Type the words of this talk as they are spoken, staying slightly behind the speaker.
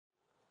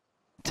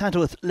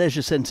Tadworth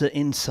Leisure Centre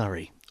in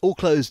Surrey, all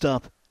closed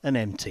up and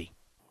empty.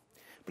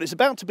 But it's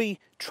about to be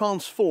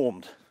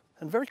transformed,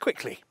 and very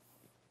quickly.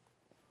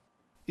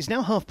 It's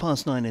now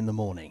 9:30 in the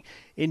morning.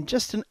 In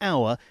just an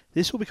hour,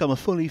 this will become a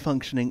fully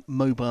functioning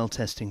mobile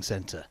testing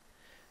centre.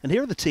 And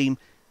here are the team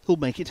who'll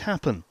make it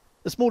happen.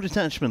 A small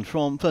detachment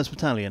from 1st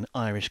Battalion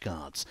Irish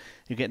Guards,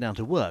 who get down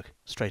to work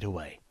straight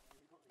away.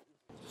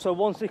 So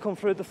once they come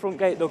through the front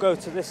gate, they'll go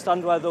to this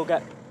stand where they'll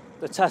get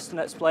the test and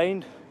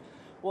explained.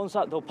 Once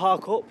that, they'll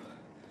park up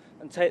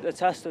and take the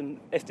test, and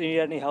if they need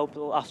any help,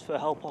 they'll ask for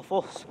help off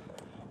us.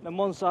 Then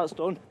once that's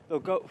done, they'll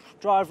go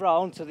drive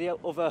around to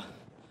the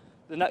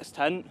next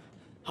tent,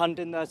 hand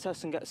in their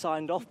test and get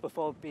signed off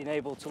before being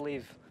able to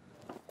leave.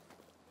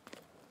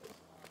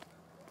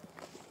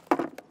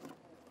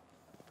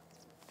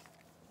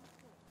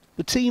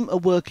 The team are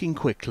working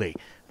quickly,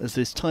 as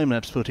this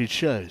time-lapse footage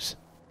shows.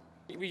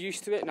 We're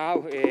used to it now.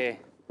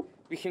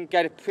 We can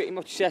get it pretty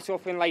much set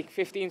up in like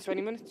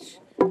 15-20 minutes.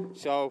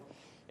 So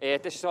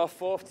this is our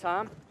 4th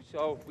time,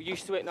 so we're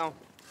used to it now.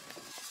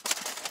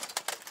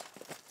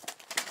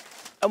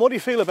 And what do you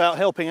feel about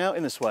helping out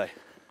in this way?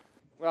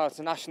 Well, it's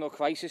a national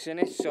crisis, isn't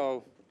it?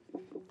 So,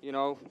 you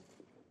know,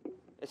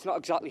 it's not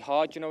exactly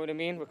hard, you know what I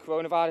mean? With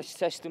coronavirus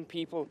testing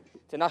people,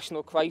 it's a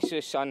national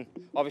crisis, and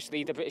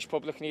obviously the British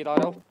public need our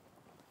help.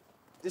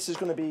 This is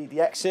going to be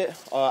the exit.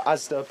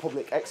 As the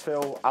public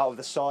exfil out of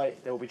the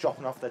site, they will be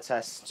dropping off their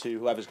tests to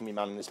whoever's going to be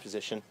manning this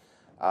position.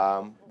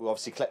 We'll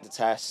obviously collect the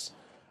tests,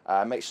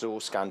 make sure they're all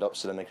scanned up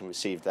so then they can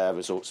receive their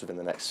results within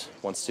the next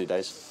 1 to 2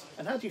 days.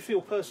 And how do you feel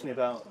personally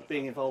about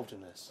being involved in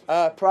this?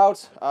 Proud.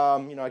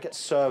 You know, I get to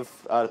serve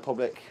the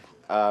public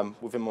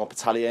within my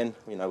battalion.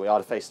 You know, we are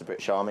the face of the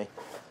British Army,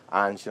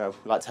 and you know,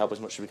 we like to help as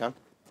much as we can.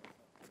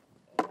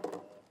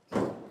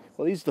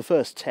 Well, these are the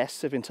first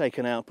tests. They've been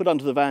taken out, put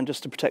under the van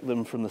just to protect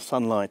them from the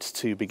sunlight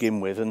to begin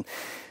with. And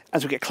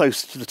as we get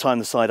closer to the time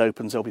the site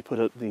opens, they'll be put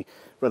at the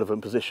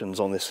relevant positions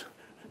on this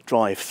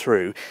drive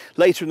through.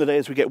 Later in the day,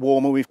 as we get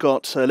warmer, we've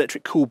got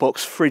electric cool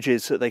box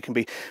fridges that they can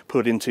be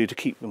put into to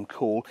keep them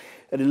cool.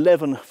 At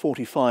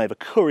 11:45, a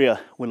courier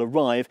will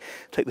arrive,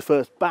 take the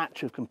first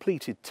batch of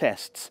completed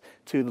tests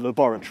to the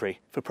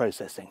laboratory for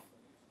processing.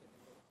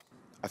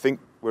 I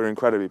think we're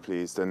incredibly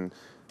pleased, and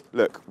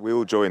look, we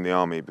all join the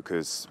army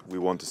because we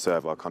want to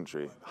serve our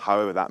country,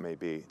 however that may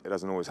be. It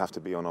doesn't always have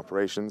to be on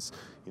operations.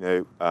 You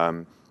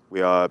know,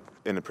 we are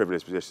in a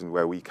privileged position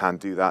where we can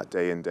do that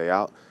day in, day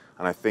out.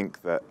 And I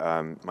think that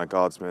my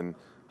guardsmen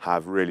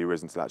have really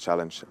risen to that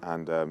challenge,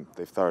 and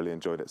they've thoroughly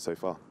enjoyed it so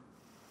far.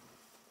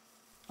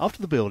 After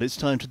the build, it's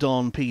time to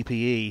don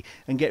PPE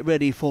and get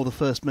ready for the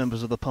first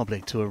members of the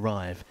public to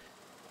arrive.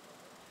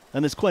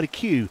 And there's quite a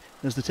queue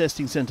as the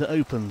testing centre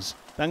opens,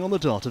 bang on the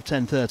dot of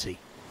 10:30.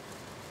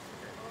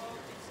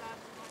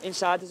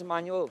 Inside there's a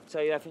manual,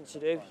 tell you everything to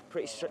do.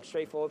 Pretty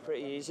straightforward,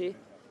 pretty easy.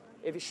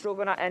 If you're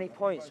struggling at any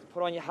point,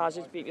 put on your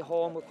hazards, beep your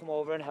horn, we'll come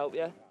over and help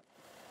you.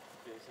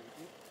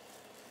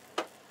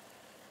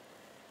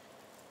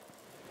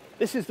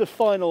 This is the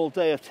final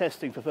day of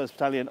testing for 1st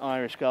Battalion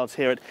Irish Guards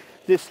here at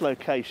this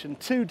location.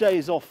 2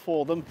 days off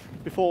for them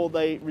before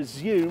they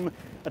resume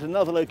at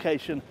another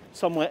location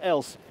somewhere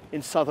else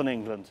in southern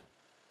England.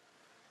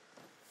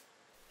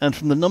 And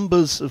from the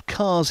numbers of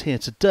cars here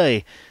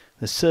today,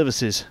 the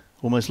services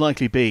will most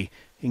likely be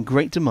in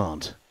great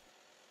demand.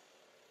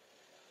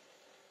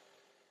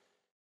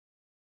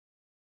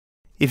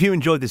 If you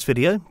enjoyed this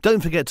video, don't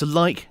forget to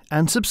like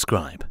and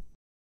subscribe.